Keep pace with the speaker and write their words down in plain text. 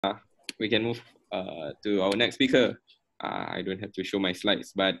we can move to our next speaker. I don't have to show my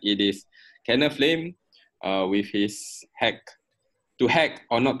slides, but it is Kenneth Lim with his to hack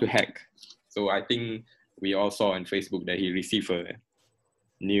or not to hack. So I think we all saw on Facebook that he received a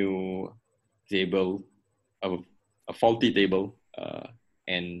new table, a faulty table,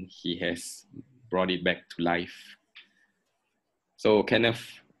 and he has brought it back to life. So Kenneth,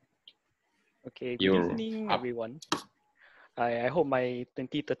 okay, good evening, everyone. I hope my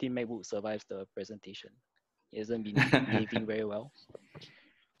 2013 MacBook survives the presentation. It hasn't been behaving very well.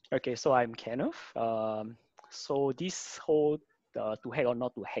 Okay, so I'm Kenneth. So this whole to hack or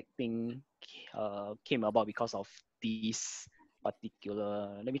not to hack thing came about because of this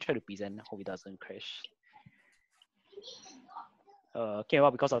particular, let me try to present, hope it doesn't crash. Came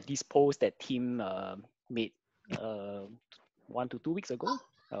about because of this post that Tim made 1 to 2 weeks ago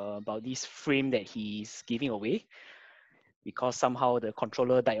about this frame that he's giving away because somehow the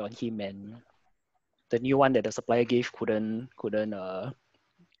controller died on him and the new one that the supplier gave couldn't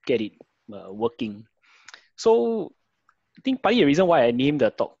get it working. So I think partly the reason why I named the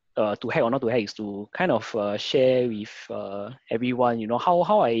talk to hack or not to hack is to kind of share with everyone, you know,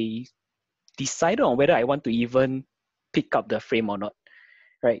 how I decided on whether I want to even pick up the frame or not,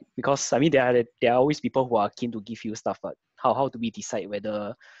 right? Because I mean there are always people who are keen to give you stuff, but how do we decide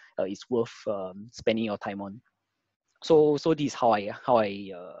whether it's worth spending your time on? So this is how I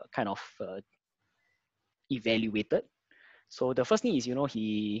kind of evaluated. So the first thing is, you know,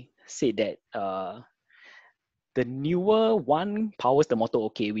 he said that the newer one powers the motor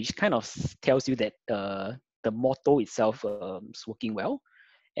okay, which kind of tells you that the motor itself is working well,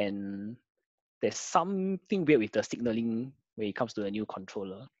 and there's something weird with the signaling when it comes to the new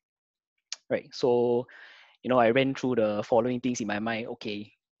controller, right? So, you know, I ran through the following things in my mind.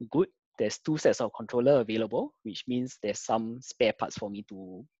 Okay, good. There's 2 sets of controller available, which means there's some spare parts for me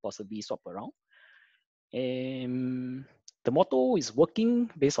to possibly swap around. And the motor is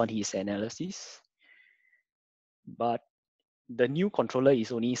working based on his analysis, but the new controller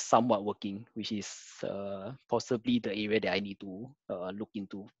is only somewhat working, which is possibly the area that I need to look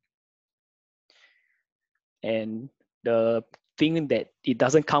into. And the thing that it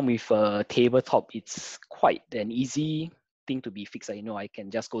doesn't come with a tabletop, it's quite an easy thing to be fixed. You know, I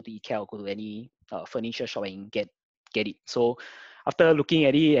can just go to IKEA or go to any furniture shop and get it. So after looking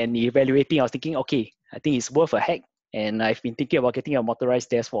at it and evaluating, I was thinking, okay, I think it's worth a hack. And I've been thinking about getting a motorized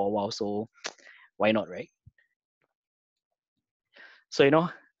desk for a while, so why not, right? So, you know,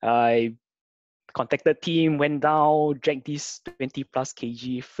 I contacted team, went down, dragged this 20 plus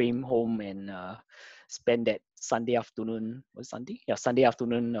kg frame home and spent that Sunday afternoon, was it Sunday? Yeah, Sunday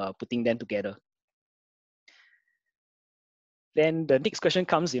afternoon putting them together. Then the next question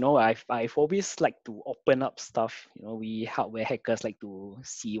comes, you know, I've always like to open up stuff. You know, we hardware hackers like to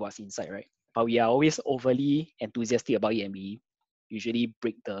see what's inside, right? But we are always overly enthusiastic about it and we usually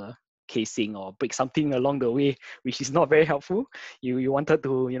break the casing or break something along the way, which is not very helpful. You wanted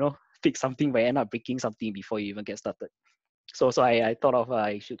to, you know, fix something but end up breaking something before you even get started. So I thought of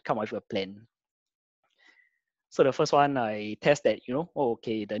I should come up with a plan. So the first one, I test that, you know, oh,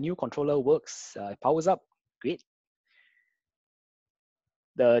 okay, the new controller works, powers up, great.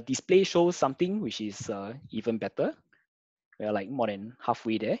 The display shows something which is even better. We're like more than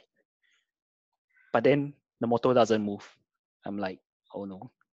halfway there. But then the motor doesn't move. I'm like, oh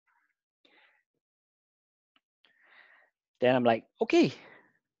no. Then I'm like, okay,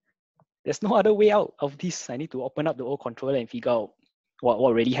 there's no other way out of this. I need to open up the old controller and figure out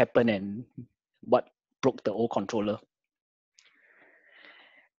what really happened and what broke the old controller.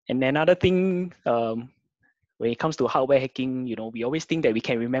 And another thing, when it comes to hardware hacking, you know, we always think that we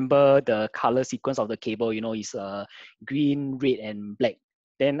can remember the color sequence of the cable, you know, is green, red, and black.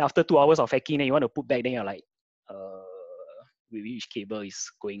 Then after 2 hours of hacking, then you want to put back, then you're like, which cable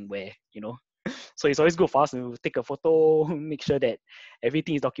is going where, you know? So it's always good for us to take a photo, make sure that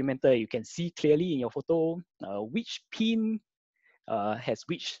everything is documented. You can see clearly in your photo which pin has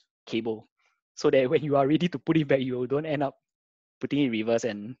which cable, so that when you are ready to put it back, you don't end up putting it in reverse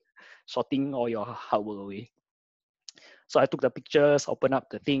and shorting all your hard work away. So I took the pictures, opened up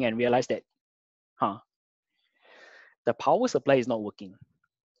the thing and realized that, the power supply is not working.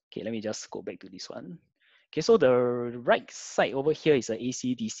 Okay, let me just go back to this one. Okay, so the right side over here is a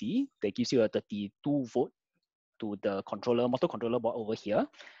AC/DC that gives you a 32 volt to the controller, motor controller board over here.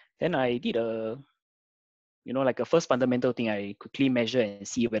 Then I did a, you know, like a first fundamental thing, I quickly measure and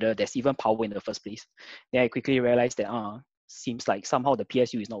see whether there's even power in the first place. Then I quickly realized that, seems like somehow the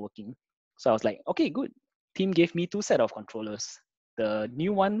PSU is not working. So I was like, okay, good. Team gave me 2 sets of controllers. The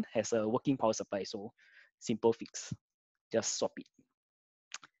new one has a working power supply, so simple fix. Just swap it.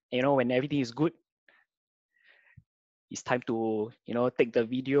 when everything is good, it's time to, take the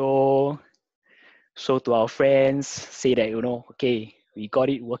video, show to our friends, say that, okay, we got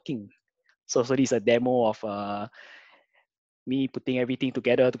it working. So this is a demo of me putting everything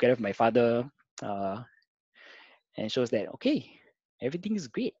together with my father, and shows that, okay, everything is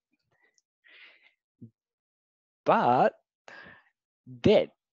great. But that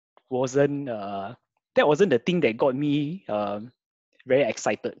wasn't the thing that got me very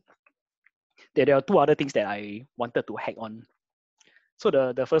excited. There are two other things that I wanted to hack on. So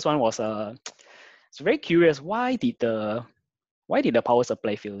the first one was it's very curious, why did the power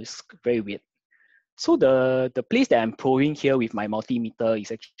supply fail? It's very weird. So the place that I'm probing here with my multimeter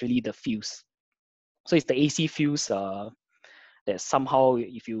is actually the fuse. So it's the AC fuse that somehow,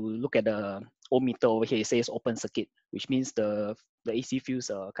 if you look at the ohmmeter over here, it says open circuit, which means the AC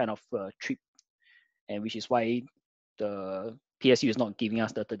fuse kind of tripped, and which is why the PSU is not giving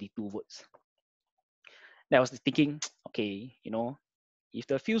us the 32 volts. Then I was thinking, okay, if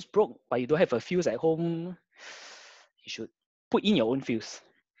the fuse broke, but you don't have a fuse at home, you should put in your own fuse.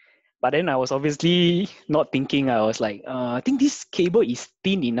 But then I was obviously not thinking. I was like, I think this cable is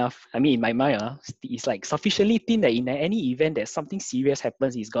thin enough. I mean, in my mind, it's like sufficiently thin that in any event that something serious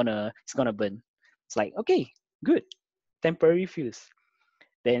happens, it's gonna burn. It's like, okay, good, temporary fuse.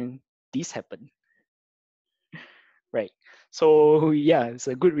 Then this happened, right? So yeah, it's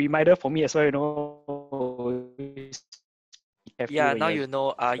a good reminder for me as well. Be careful Yeah, when now you're you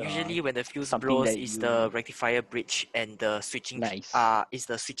know. Usually when the fuse something blows, that is you the rectifier bridge and the switching nice. is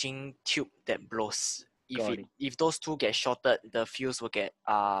the switching tube that blows. Got it. If those two get shorted, the fuse will get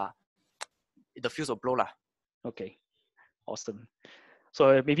the fuse will blow lah. Okay, awesome.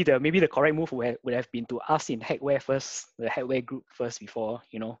 So maybe the correct move would have been to ask in Hackware first, the Hackware group first, before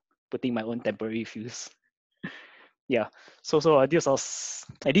putting my own temporary fuse. Yeah. So this was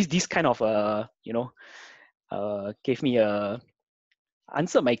this kind of gave me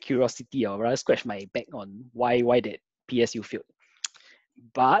answered my curiosity, or rather scratched my back on why that PSU failed.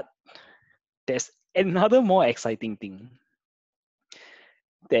 But there's another more exciting thing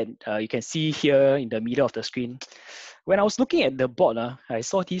that you can see here in the middle of the screen. When I was looking at the board, I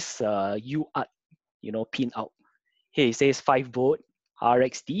saw this UART, pin out. Here it says 5 volt,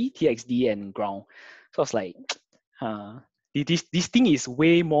 RXD, TXD, and ground. So I was like, this thing is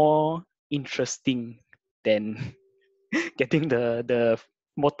way more interesting than getting the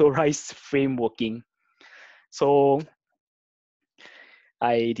motorized frame working. So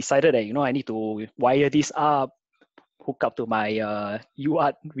I decided that I need to wire this up, hook up to my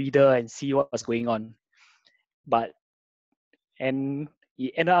UART reader, and see what was going on. And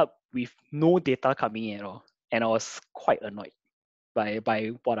it ended up with no data coming in at all, and I was quite annoyed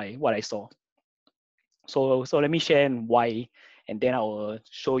by what I saw. So let me share why, and then I will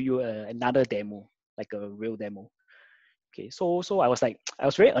show you another demo, like a real demo. Okay, so I was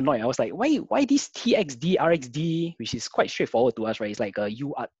very annoyed. I was like, why this TXD RXD, which is quite straightforward to us, right? It's like a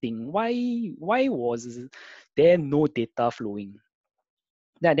UART thing. Why was there no data flowing?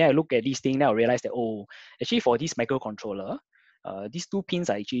 Then I look at this thing, now I realize that, actually for this microcontroller, these two pins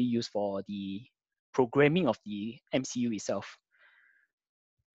are actually used for the programming of the MCU itself.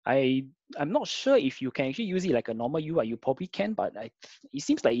 I'm not sure if you can actually use it like a normal UART. You probably can, but it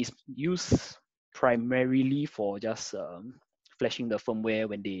seems like it's used primarily for just flashing the firmware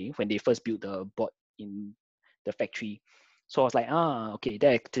when they first built the board in the factory. So I was like, okay,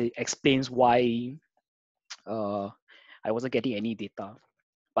 that explains why I wasn't getting any data.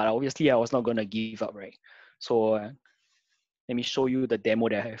 But obviously, I was not gonna give up, right? So let me show you the demo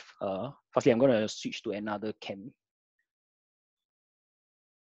that I have. Firstly, I'm gonna switch to another cam.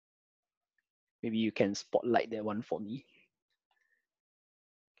 Maybe you can spotlight that one for me.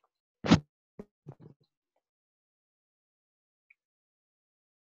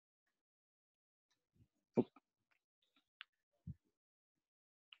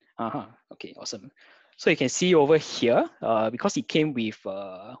 Okay, awesome. So you can see over here, because it came with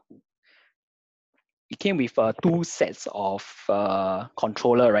two sets of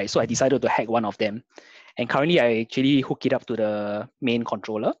controller, right? So I decided to hack one of them, and currently I actually hook it up to the main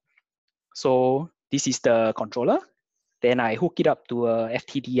controller. So this is the controller. Then I hook it up to a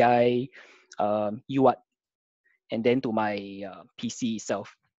FTDI UART, and then to my PC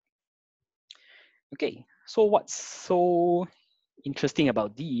itself. Okay, so what's so interesting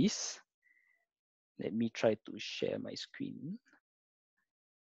about this? Let me try to share my screen.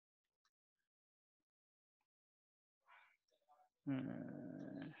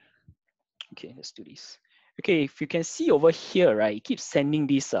 Okay, let's do this. Okay, if you can see over here, right, it keeps sending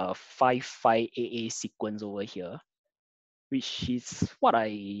this 55AA sequence over here. which is what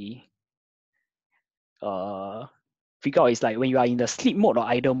I figure out is like when you are in the sleep mode or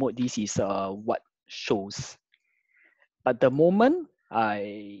idle mode, this is what shows. But the moment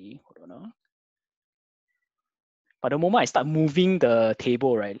I start moving the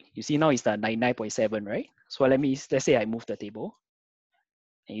table, right? You see now it's the 99.7, right? So let's say I move the table,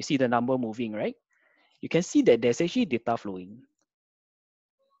 and you see the number moving, right? You can see that there's actually data flowing.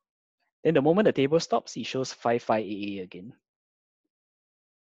 Then the moment the table stops, it shows 55AA again.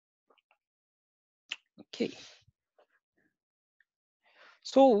 Okay.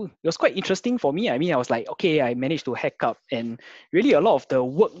 So it was quite interesting for me. I mean, I was like, okay, I managed to hack up, and really a lot of the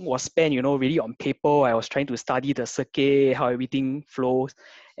work was spent, really on paper. I was trying to study the circuit, how everything flows,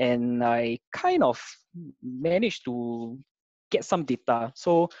 and I kind of managed to get some data.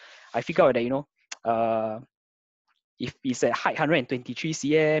 So I figured out that, if it's at height 123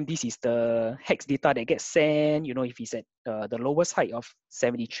 cm, this is the hex data that gets sent. If it's at the lowest height of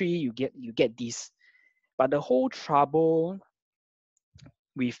 73, you get this. But the whole trouble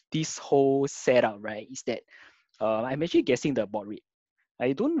with this whole setup, right, is that I'm actually guessing the baud rate.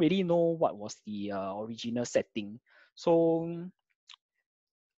 I don't really know what was the original setting. So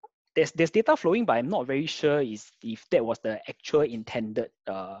there's data flowing, but I'm not very sure if that was the actual intended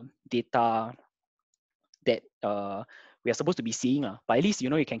data that we are supposed to be seeing. But at least,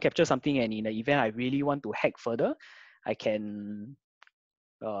 you can capture something, and in the event I really want to hack further, I can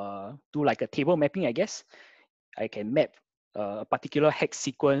do like a table mapping, I guess. I can map a particular hex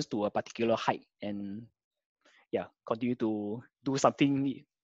sequence to a particular height, and yeah, continue to do something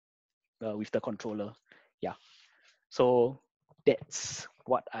with the controller. Yeah, so that's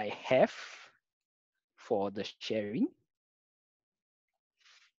what I have for the sharing.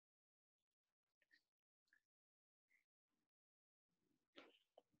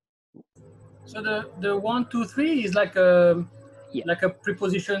 So the 1, 2, 3 is like a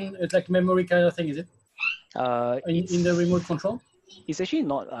preposition. It's like memory kind of thing, is it? In the remote control. It's actually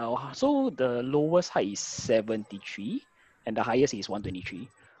not. So the lowest height is 73, and the highest is 123.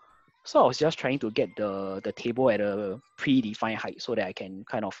 So I was just trying to get the table at a predefined height so that I can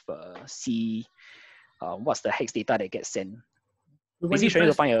kind of see what's the hex data that gets sent. Basically trying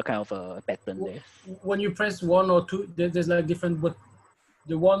to find a kind of a pattern there. When you press 1 or 2, there's like different, but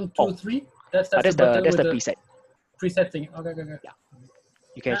the 1, 2, 3, that's the preset. Preset thing. Okay. Yeah.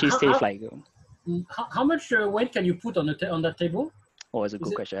 You can actually save like. How much weight can you put on that table? Oh, it's a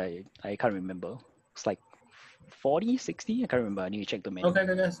good question. I can't remember. It's like 40, 60. I can't remember. I need to check the manual. Okay,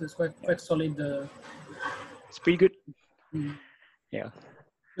 so it's quite solid. It's pretty good. Yeah.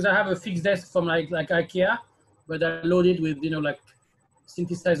 Because I have a fixed desk from like IKEA, but I load it with like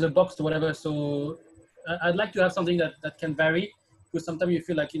synthesizer box or whatever. So I'd like to have something that can vary, because sometimes you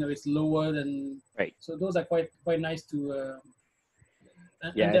feel like it's lower than. Right. So those are quite nice to.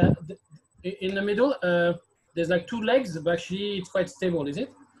 Yeah. And in the middle, there's like 2 legs, but actually it's quite stable. Is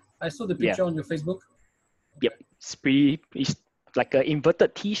it? I saw the picture on your Facebook. Yep. It's like an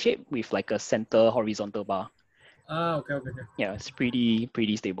inverted T shape with like a center horizontal bar. Okay. Yeah, it's pretty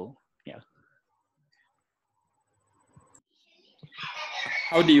stable. Yeah.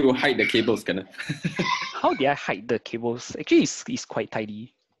 How do you hide the cables, Kenneth? How did I hide the cables? Actually, it's quite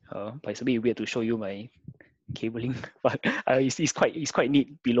tidy. But it's a bit weird to show you my cabling, but it's quite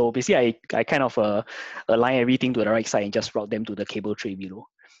neat below. Basically, I kind of align everything to the right side and just route them to the cable tray below.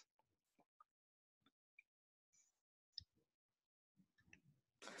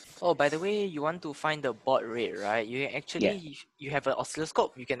 Oh, by the way, you want to find the baud rate, right? You actually you have an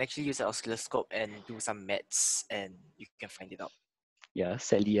oscilloscope. You can actually use an oscilloscope and do some maths, and you can find it out. Yeah,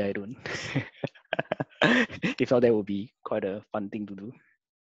 sadly I don't. If not, that would be quite a fun thing to do.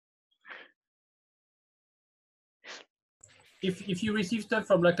 If you receive stuff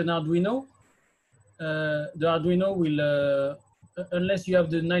from like an Arduino, the Arduino will, unless you have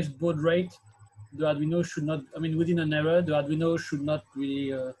the nice baud rate, the Arduino should not. I mean, within an error, the Arduino should not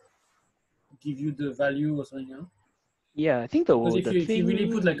really give you the value or something. Yeah, I think if you really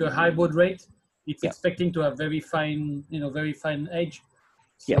put like a high baud rate, it's expecting to have very fine, very fine edge.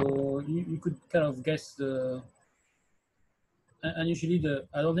 So you could kind of guess the. And usually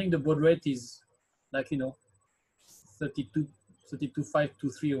I don't think the baud rate is like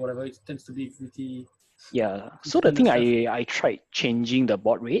 32.523 or whatever. It tends to be pretty. Yeah. So the thing I tried changing the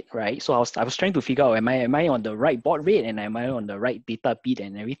baud rate, right? So I was trying to figure out am I on the right baud rate and am I on the right data bit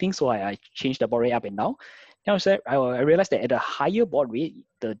and everything. So I changed the baud rate up and down. Now I realized that at a higher baud rate,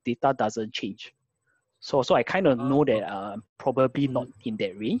 the data doesn't change. So I kind of know that probably not in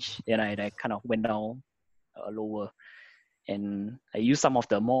that range. Then I kind of went down lower, and I used some of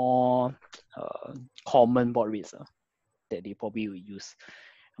the more common baud rates. that they probably will use.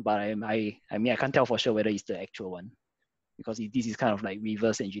 But I mean, I can't tell for sure whether it's the actual one, because this is kind of like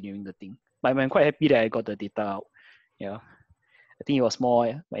reverse engineering the thing. But I'm quite happy that I got the data out. Yeah, I think it was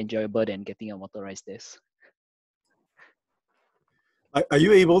more enjoyable than getting a motorized desk. Are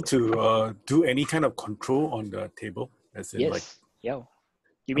you able to do any kind of control on the table? As in, Yes. like, Yeah.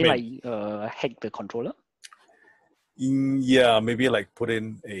 You I mean mean- like hack the controller? yeah, maybe like put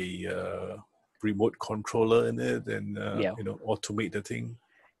in a remote controller in it and Yeah. automate the thing.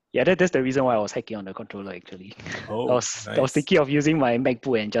 Yeah, that's the reason why I was hacking on the controller actually. Oh, I was nice. thinking of using my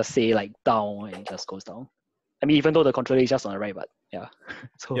MacBook and just say like down and it just goes down. I mean, even though the controller is just on the right, but yeah.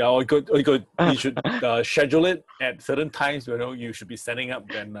 So Yeah, you should schedule it at certain times. You should be standing up,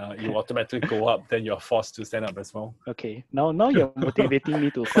 then you automatically go up. Then you're forced to stand up as well. okay, now you're motivating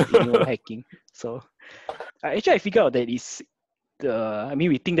me to continue hacking. So actually I figured out that it's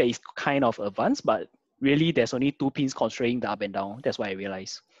we think that it's kind of advanced, but really there's only 2 pins controlling the up and down. That's what I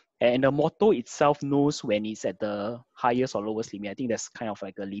realized. And the motor itself knows when it's at the highest or lowest limit. I think there's kind of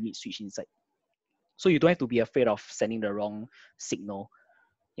like a limit switch inside. So you don't have to be afraid of sending the wrong signal.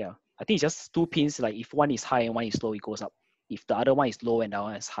 Yeah, I think it's just 2 pins. Like if one is high and one is low, it goes up. If the other one is low and the other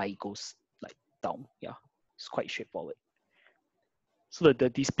one is high, it goes like down. Yeah, it's quite straightforward. So the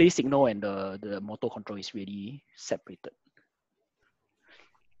display signal and the motor control is really separated.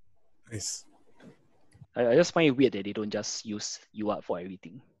 Nice. I just find it weird that they don't just use UART for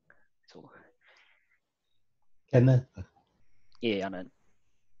everything. So Kenneth. yeah, Anand.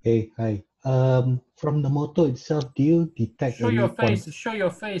 Hey, hi. From the motor itself, do you detect Show any your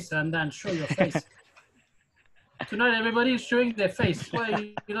face, and then show your face. Tonight, everybody is showing their face. Why are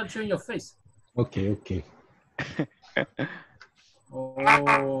you not showing your face? Okay.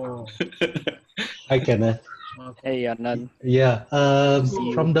 Oh. Hi, Kenneth. Hey, Anand. Yeah.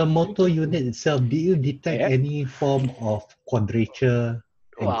 See From you. the motor unit itself, do you detect Yeah. any form of quadrature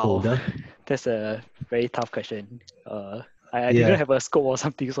encoder? Wow, that's a very tough question. I Yeah. didn't have a scope or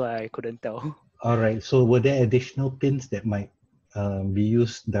something, so I couldn't tell. All right. So were there additional pins that might be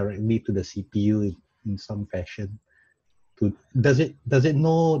used directly to the CPU in some fashion? Does it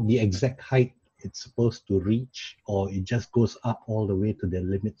know the exact height it's supposed to reach, or it just goes up all the way to the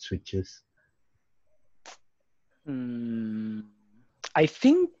limit switches? I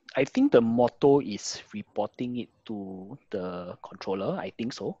think the motor is reporting it to the controller. I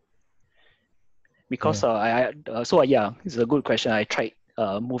think so. Because it's a good question. I tried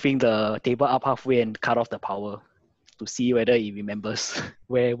moving the table up halfway and cut off the power to see whether it remembers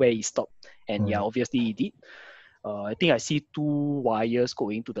where it stopped. And yeah, obviously it did. I think I see 2 wires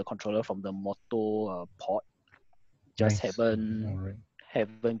going to the controller from the motor port. Just Nice.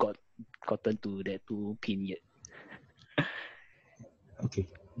 haven't gotten to that 2 pin yet. Okay.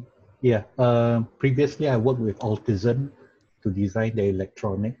 Yeah. Previously, I worked with Altizen to design the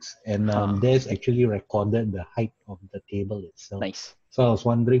electronics, and there's actually recorded the height of the table itself. Nice. So I was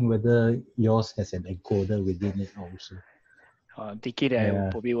wondering whether yours has an encoder within it also. I'm thinking that I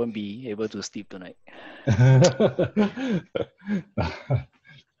probably won't be able to sleep tonight.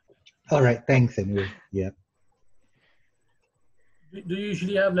 All right. Thanks anyway. Yeah. Do you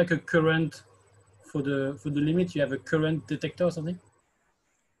usually have like a current for the limit? You have a current detector or something?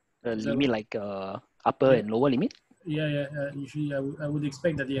 The limit like upper and lower limit? Yeah. Usually, I would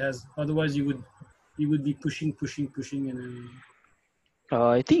expect that he has. Otherwise, you would be pushing, and.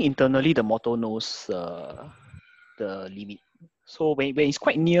 I think internally the motor knows the limit. So when it's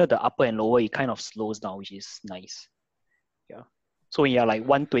quite near the upper and lower, it kind of slows down, which is nice. Yeah. So when you're like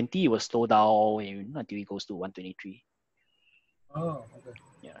 120, it will slow down until it goes to 123. Oh, okay.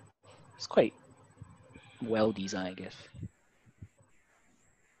 Yeah. It's quite well designed, I guess.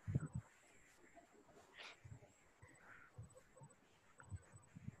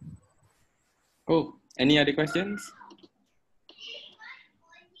 Cool. Any other questions?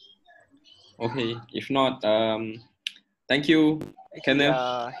 Okay. If not, thank you, Kenneth.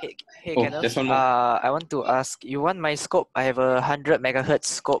 Hey Oh, Kenneth. there's one more. I want to ask, you want my scope? I have a 100 megahertz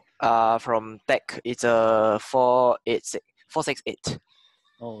scope from Tech. It's a 468.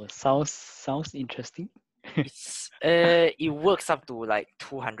 Oh, sounds interesting. It works up to like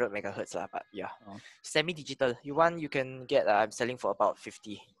 200 megahertz but yeah. Semi-digital. You want, you can get, I'm selling for about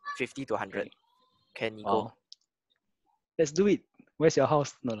 50 to 100. Okay. Can you Wow. go? Let's do it. Where's your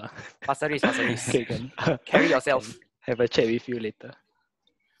house? No lah. Pasir Ris. Okay, can. Carry yourself. Can have a chat with you later.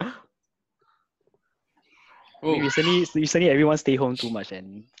 Oh, Recently everyone stay home too much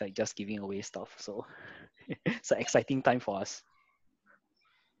and like just giving away stuff. So it's an exciting time for us.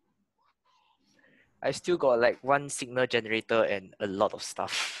 I still got like 1 signal generator and a lot of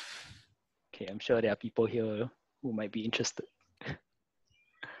stuff. Okay, I'm sure there are people here who might be interested.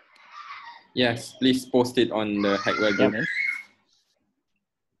 Yes, please post it on the Hackware Yeah, group.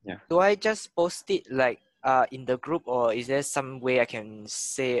 man. Do I just post it like in the group, or is there some way I can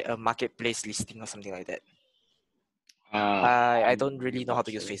say a marketplace listing or something like that? I don't really know how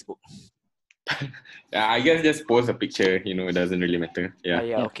to use Facebook. Yeah, I guess just post a picture, you know, it doesn't really matter. Yeah.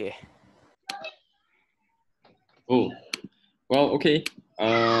 Yeah. Okay. Oh, well, okay.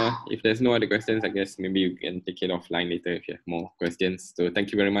 If there's no other questions, I guess maybe you can take it offline later if you have more questions. So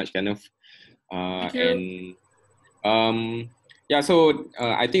thank you very much, Kenneth. Thank you. And yeah, so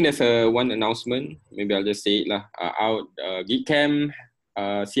I think there's one announcement. Maybe I'll just say it lah. GeekCamp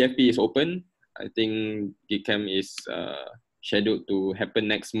CFP is open. I think GeekCamp is scheduled to happen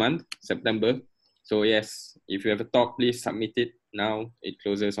next month, September. So yes, if you have a talk, please submit it now. It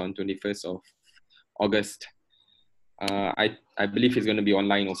closes on 21st of August. I believe it's going to be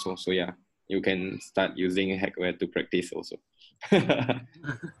online also. So yeah, you can start using Hackware to practice also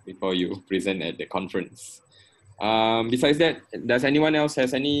before you present at the conference. Besides that, does anyone else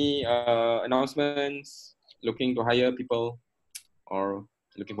has any announcements, looking to hire people or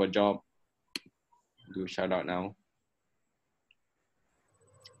looking for a job? Do shout out now.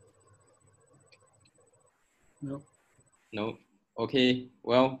 No. No. Okay.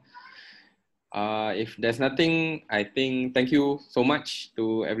 Well, if there's nothing, I think thank you so much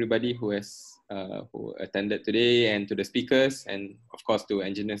to everybody who has who attended today, and to the speakers, and of course to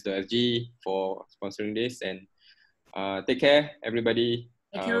Engineers.SG for sponsoring this. And take care, everybody.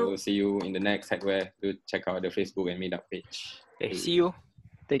 Thank you. We'll see you in the next Hackware. Do check out the Facebook and Meetup page. Okay, see you.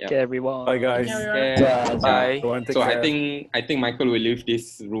 Take Yeah. care, everyone. Bye, guys. Take Yeah. care. Bye. Everyone take So care. I think Michael will leave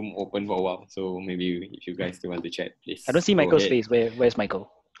this room open for a while. So maybe if you guys still want to chat, please. I don't see go Michael's ahead. face. Where's Michael?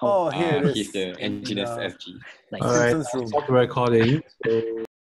 Oh, here it is. He's the in, Engineers.SG. Nice. All right, Simpson's room. stop recording. So